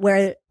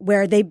 Where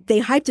they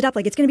hyped it up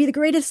like it's going to be the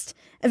greatest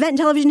event in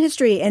television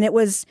history. And it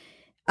was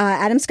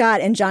Adam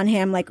Scott and John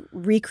Hamm like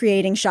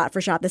recreating shot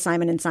for shot the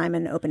Simon and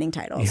Simon opening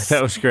titles. Yeah,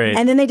 that was great.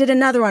 And then they did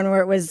another one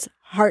where it was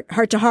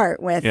Heart to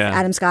Heart with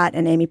Adam Scott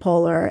and Amy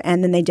Poehler.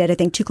 And then they did, I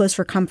think, Too Close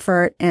for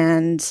Comfort.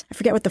 And I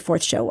forget what the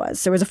fourth show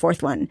was. There was a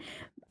fourth one.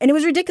 And it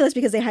was ridiculous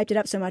because they hyped it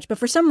up so much. But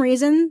for some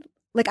reason,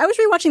 like I was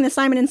rewatching the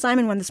Simon and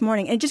Simon one this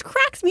morning and it just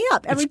cracks me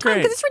up every time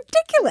because it's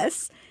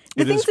ridiculous.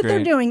 The things that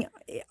they're doing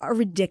are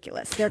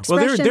ridiculous. Their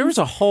expressions. Well, there was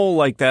a whole,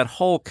 like that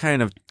whole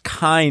kind of,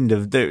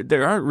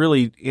 there aren't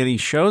really any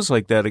shows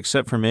like that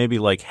except for maybe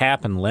like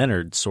Hap and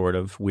Leonard, sort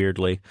of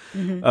weirdly,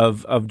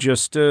 of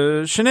just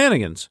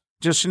shenanigans.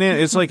 Just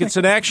shenanigans. It's like it's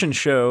an action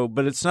show,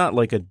 but it's not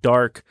like a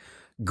dark,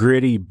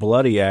 gritty,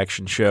 bloody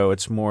action show.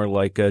 It's more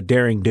like a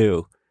daring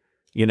do.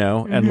 You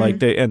know, and like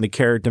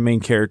the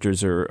main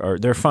characters are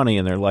they're funny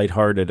and they're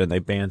lighthearted and they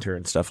banter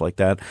and stuff like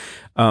that.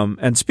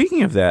 And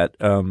speaking of that,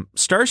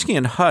 Starsky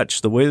and Hutch,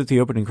 the way that the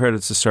opening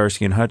credits of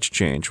Starsky and Hutch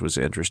changed was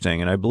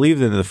interesting. And I believe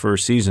that in the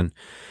first season,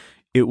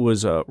 it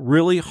was a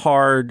really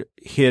hard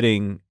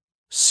hitting,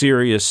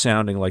 serious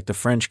sounding, like the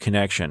French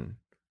Connection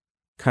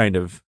kind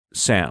of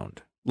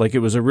sound. Like it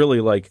was a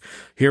really like,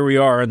 here we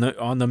are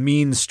on the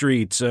mean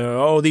streets.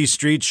 Oh, these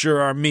streets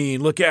sure are mean.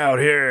 Look out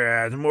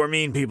here. The more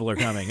mean people are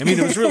coming. I mean,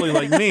 it was really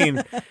like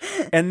mean.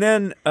 And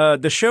then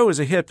the show was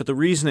a hit, but the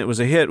reason it was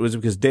a hit was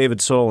because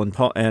David Soul and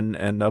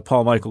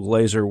Paul Michael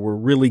Glaser were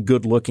really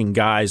good looking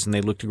guys and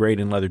they looked great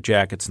in leather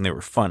jackets and they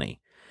were funny.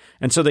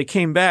 And so they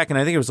came back, and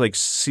I think it was like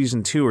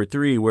season 2 or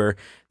 3 where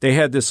they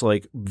had this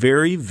like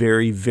very,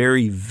 very,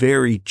 very,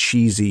 very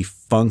cheesy,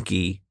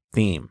 funky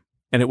theme.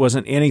 And it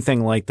wasn't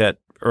anything like that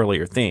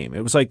earlier theme.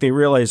 It was like they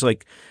realized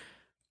like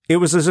it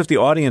was as if the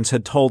audience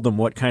had told them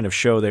what kind of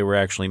show they were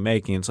actually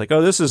making. It's like,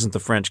 oh, this isn't the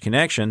French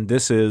Connection.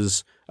 This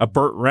is a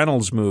Burt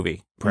Reynolds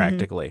movie,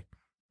 practically.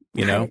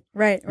 You know?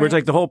 Right. Where it's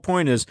like the whole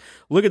point is,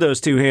 look at those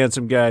two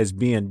handsome guys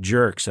being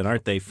jerks, and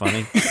aren't they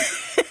funny?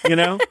 You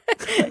know?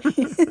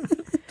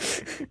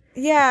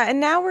 Yeah,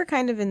 and now we're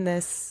kind of in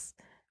this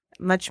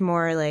much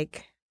more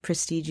like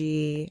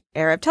prestige-y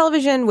era of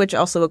television, which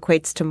also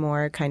equates to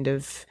more kind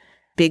of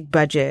big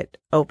budget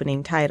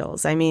opening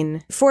titles. I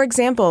mean, for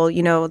example,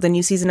 you know, the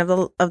new season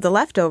of the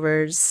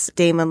Leftovers,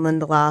 Damon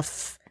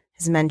Lindelof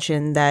has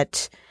mentioned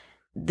that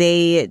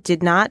they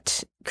did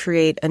not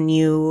create a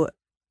new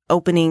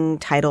opening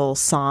title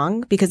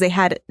song because they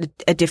had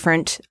a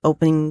different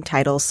opening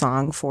title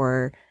song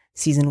for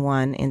season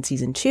 1 and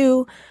season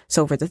 2.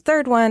 So for the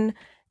third one,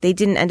 they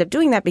didn't end up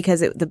doing that because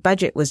the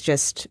budget was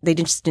they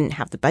just didn't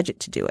have the budget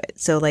to do it.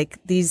 So like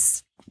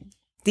these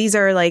these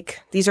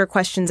are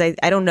questions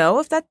I don't know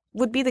if that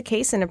would be the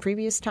case in a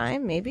previous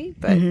time, maybe,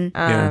 but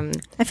I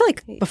feel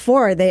like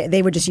before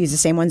they would just use the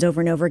same ones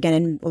over and over again,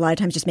 and a lot of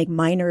times just make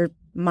minor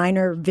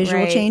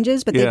visual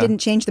changes, but they didn't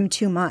change them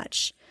too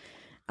much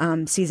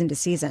season to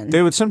season.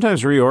 They would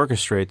sometimes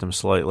reorchestrate them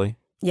slightly.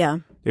 Yeah.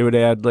 They would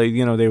add,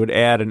 they would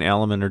add an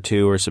element or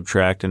two or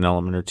subtract an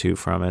element or two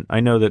from it. I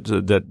know that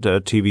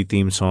TV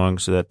theme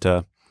songs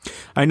that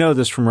I know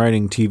this from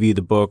writing TV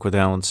the Book with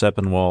Alan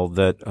Sepinwall,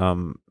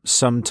 that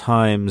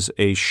sometimes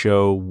a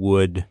show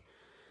would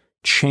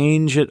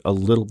change it a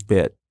little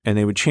bit, and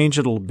they would change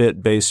it a little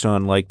bit based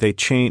on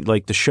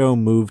the show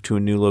moved to a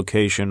new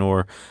location,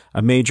 or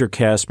a major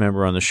cast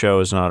member on the show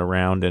is not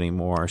around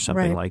anymore, or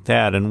something like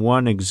that. And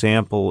one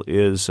example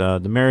is the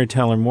Mary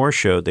Tyler Moore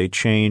Show. They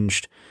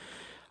changed,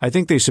 I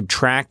think they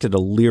subtracted a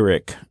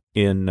lyric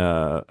in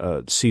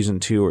season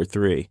 2 or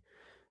 3.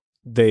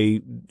 They'll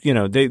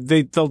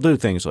do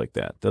things like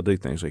that. They'll do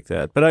things like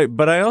that.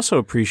 But I also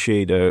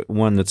appreciate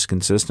one that's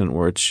consistent,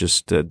 where it's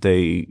just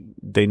they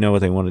know what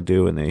they want to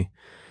do, and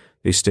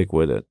they stick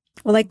with it.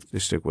 Well, they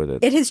stick with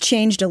it. It has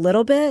changed a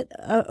little bit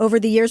over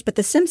the years, but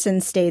The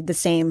Simpsons stayed the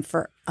same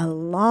for a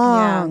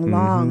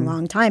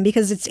long time,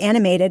 because it's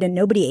animated and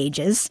nobody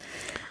ages,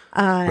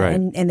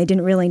 and they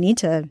didn't really need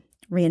to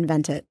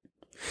reinvent it.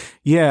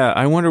 Yeah,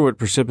 I wonder what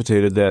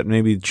precipitated that.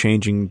 Maybe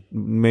changing,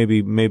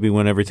 maybe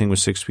when everything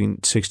was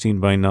 16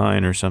 by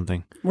 9 or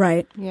something.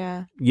 Right.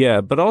 Yeah.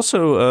 Yeah, but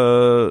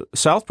also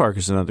South Park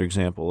is another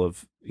example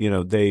of,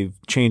 they've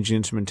changed the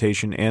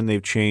instrumentation, and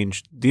they've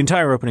changed the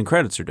entire opening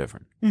credits are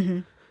different. Mm-hmm.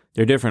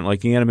 They're different. Like,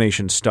 the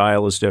animation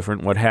style is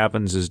different. What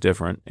happens is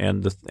different,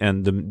 and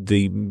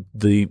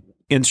the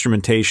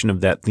instrumentation of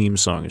that theme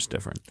song is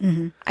different.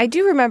 Mm-hmm. I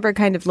do remember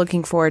kind of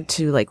looking forward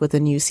to, like, with a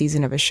new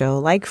season of a show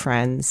like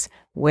Friends,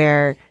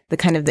 where the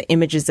kind of the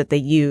images that they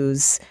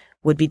use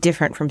would be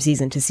different from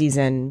season to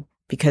season,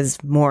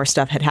 because more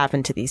stuff had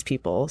happened to these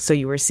people. So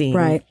you were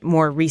seeing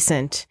more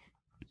recent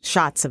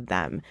shots of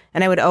them.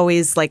 And I would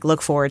always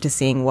look forward to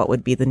seeing what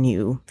would be the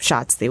new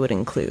shots they would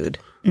include.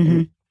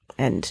 Mm-hmm.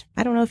 And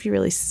I don't know if you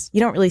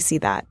don't really see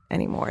that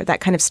anymore.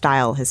 That kind of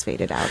style has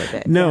faded out a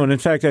bit. No, and in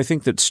fact, I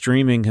think that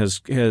streaming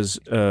has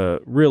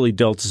really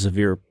dealt a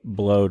severe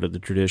blow to the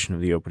tradition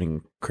of the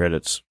opening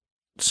credits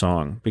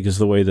song, because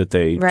the way that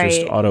they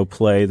just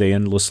autoplay, they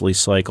endlessly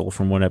cycle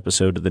from one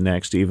episode to the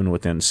next, even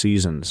within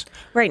seasons.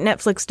 Right,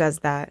 Netflix does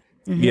that.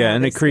 Mm-hmm. Yeah,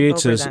 and it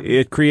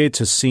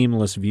creates a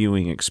seamless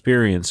viewing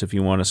experience if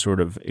you want to sort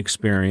of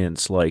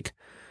experience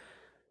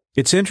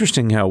It's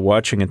interesting how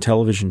watching a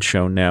television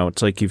show now,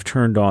 it's like you've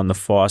turned on the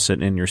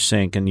faucet in your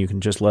sink and you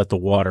can just let the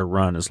water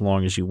run as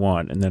long as you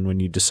want. And then when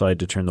you decide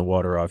to turn the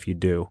water off, you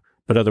do.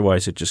 But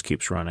otherwise, it just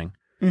keeps running.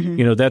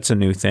 Mm-hmm. That's a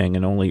new thing,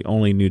 and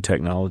only new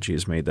technology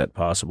has made that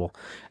possible.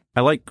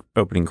 I like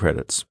opening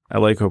credits.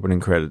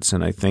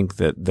 And I think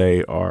that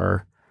they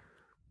are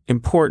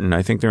important.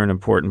 I think they're an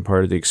important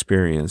part of the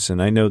experience.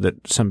 And I know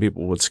that some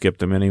people would skip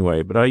them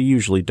anyway, but I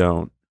usually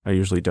don't.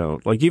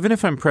 Like, even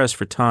if I'm pressed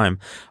for time,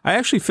 I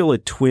actually feel a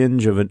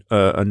twinge of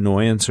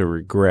annoyance or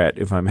regret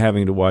if I'm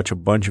having to watch a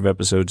bunch of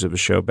episodes of a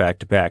show back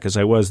to back, as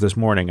I was this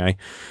morning.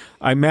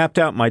 I mapped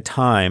out my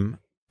time,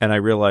 and I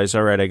realized,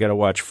 all right, I got to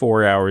watch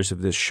 4 hours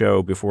of this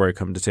show before I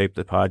come to tape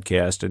the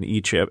podcast,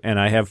 and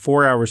I have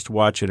 4 hours to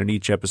watch it, and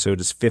each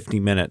episode is 50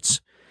 minutes.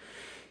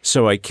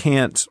 So I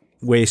can't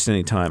waste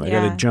any time. I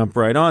got to jump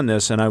right on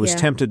this, and I was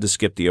tempted to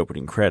skip the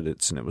opening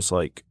credits, and it was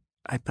like,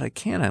 but I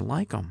can't. I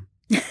like them.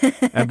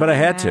 But I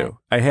had to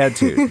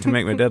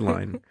make my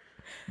deadline.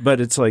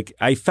 But it's like,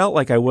 I felt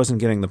like I wasn't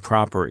getting the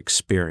proper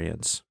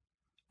experience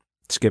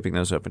skipping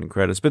those opening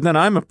credits. But then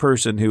I'm a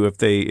person who,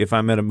 if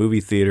I'm at a movie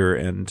theater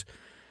and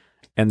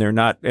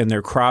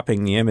they're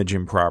cropping the image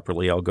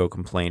improperly, I'll go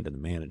complain to the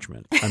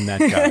management. I'm that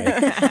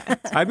guy.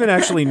 I've been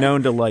actually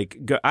known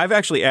to I've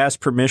actually asked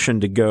permission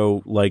to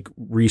go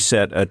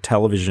reset a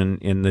television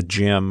in the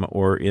gym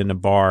or in a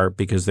bar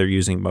because they're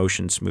using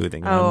motion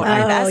smoothing.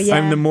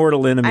 I'm the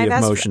mortal enemy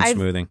of motion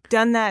smoothing. I've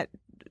done that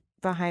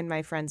behind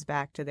my friend's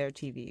back to their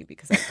TV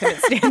because I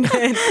couldn't stand it.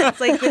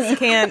 It's like, this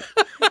can't.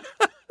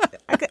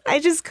 I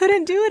just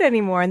couldn't do it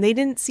anymore, and they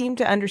didn't seem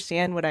to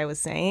understand what I was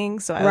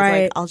saying. So I was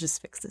like, "I'll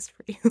just fix this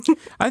for you."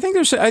 I think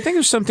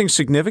there's something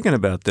significant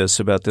about this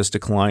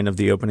decline of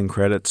the opening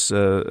credits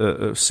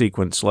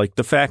sequence, like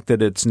the fact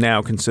that it's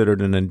now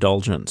considered an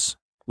indulgence.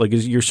 Like,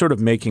 you're sort of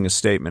making a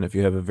statement if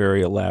you have a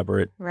very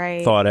elaborate,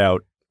 thought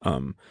out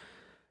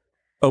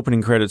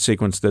opening credit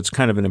sequence that's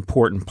kind of an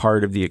important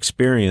part of the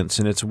experience,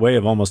 and it's a way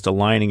of almost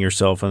aligning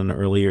yourself in an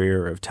earlier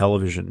era of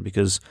television,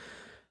 because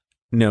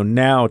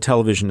now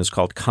television is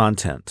called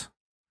content.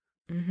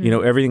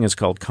 Mm-hmm. Everything is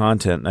called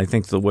content. And I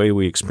think the way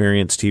we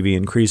experience TV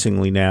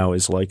increasingly now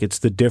is it's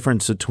the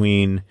difference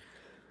between,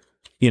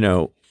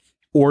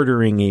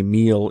 ordering a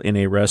meal in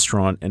a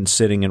restaurant and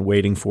sitting and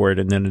waiting for it,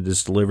 and then it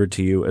is delivered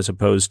to you, as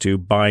opposed to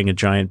buying a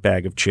giant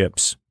bag of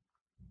chips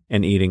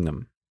and eating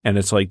them. And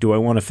it's like, do I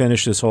want to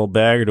finish this whole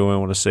bag, or do I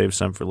want to save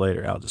some for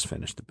later? I'll just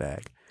finish the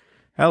bag.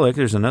 Oh, look,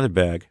 there's another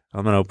bag.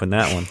 I'm going to open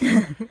that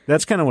one.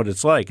 That's kind of what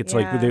it's like. It's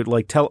Yeah.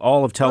 like all of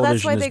Well, that's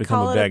television why has they become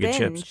call a it bag a of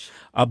binge. chips.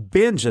 A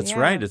binge, that's Yeah.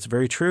 right. It's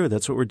very true.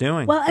 That's what we're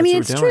doing. Well, I That's mean,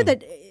 what it's we're true doing.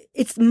 that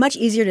it's much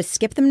easier to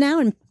skip them now,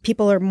 and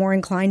people are more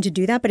inclined to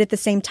do that. But at the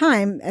same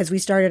time, as we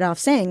started off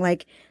saying,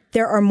 like,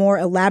 there are more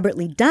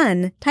elaborately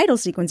done title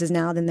sequences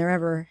now than there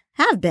ever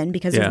have been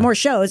because Yeah. there's more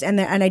shows, and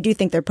I do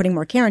think they're putting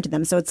more care into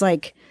them. So it's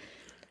like,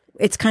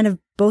 it's kind of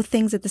both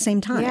things at the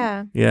same time.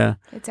 Yeah, Yeah.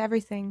 it's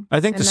everything. I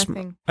think and the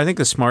nothing. I think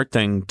the smart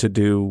thing to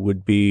do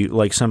would be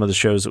like some of the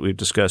shows that we've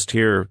discussed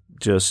here.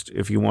 Just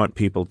if you want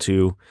people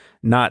to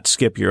not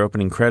skip your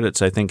opening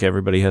credits, I think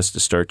everybody has to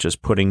start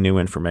just putting new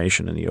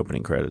information in the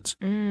opening credits.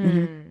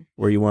 Mm.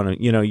 Where you want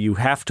to, you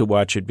have to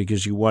watch it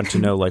because you want to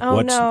know like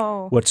Oh,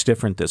 no. what's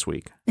different this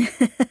week.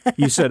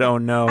 You said, "Oh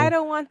no," I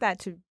don't want that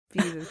to be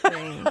the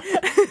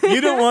thing.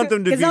 you don't want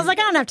them to Because be. I was like,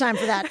 I don't have time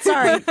for that.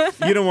 Sorry.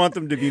 You don't want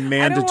them to be I don't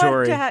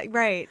mandatory.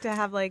 want to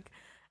have like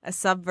a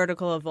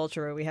sub-vertical of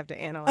Vulture where we have to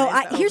analyze.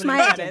 Oh, the here's opening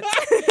my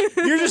credits.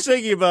 You're just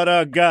thinking about,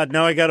 oh God,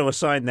 now I got to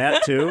assign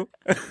that too.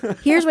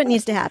 Here's what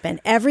needs to happen.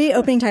 Every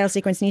opening title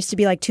sequence needs to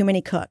be like Too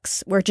Many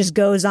Cooks, where it just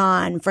goes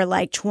on for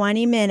like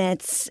 20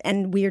 minutes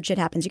and weird shit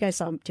happens. You guys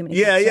saw Too Many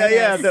Cooks.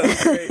 Yeah. That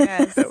was great.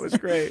 Yes. That was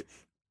great.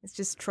 It's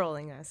just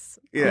trolling us.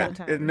 Yeah, all the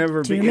time. it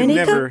never. Too it many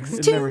never, cooks,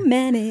 it too never-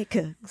 many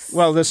cooks.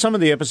 Well, some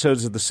of the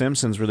episodes of The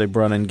Simpsons where they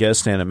brought in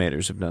guest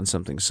animators have done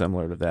something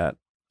similar to that.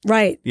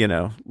 Right.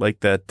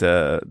 Like that.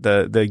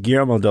 The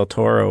Guillermo del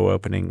Toro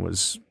opening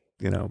was,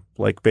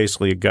 like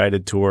basically a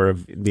guided tour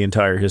of the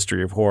entire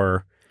history of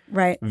horror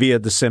Right. via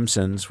The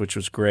Simpsons, which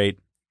was great.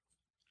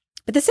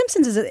 But The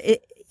Simpsons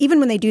even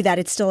when they do that,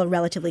 it's still a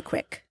relatively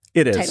quick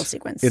It is title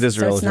sequence. It is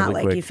so it's not relatively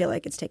like quick. you feel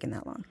like it's taken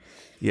that long.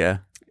 Yeah,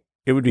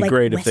 it would be Like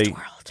great if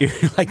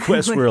Westworld. like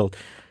Westworld.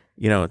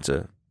 It's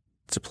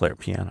a player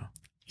piano.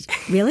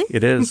 Really?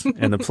 It is,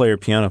 and the player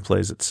piano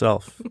plays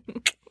itself.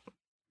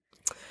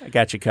 I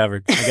got you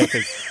covered.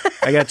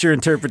 I got your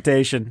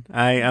interpretation.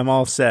 I'm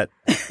all set.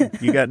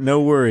 You got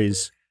no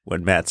worries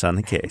when Matt's on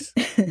the case.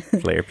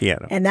 Player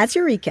piano. And that's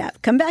your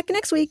recap. Come back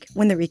next week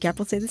when the recap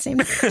will say the same.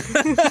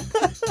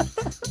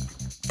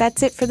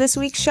 That's it for this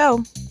week's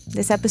show.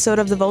 This episode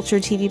of the Vulture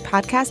TV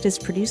podcast is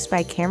produced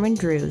by Cameron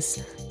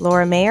Drews.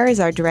 Laura Mayer is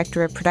our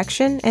director of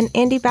production, and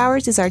Andy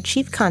Bowers is our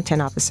chief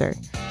content officer.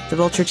 The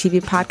Vulture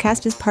TV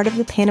podcast is part of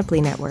the Panoply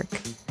Network.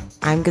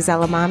 I'm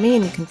Gazella Mommy,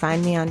 and you can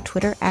find me on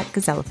Twitter at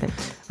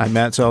Gazelephant. I'm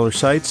Matt Zoller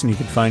Seitz, and you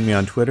can find me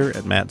on Twitter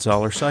at Matt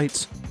Zoller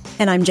Seitz.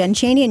 And I'm Jen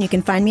Chaney, and you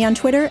can find me on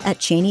Twitter at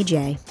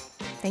ChaneyJ.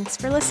 Thanks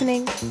for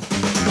listening.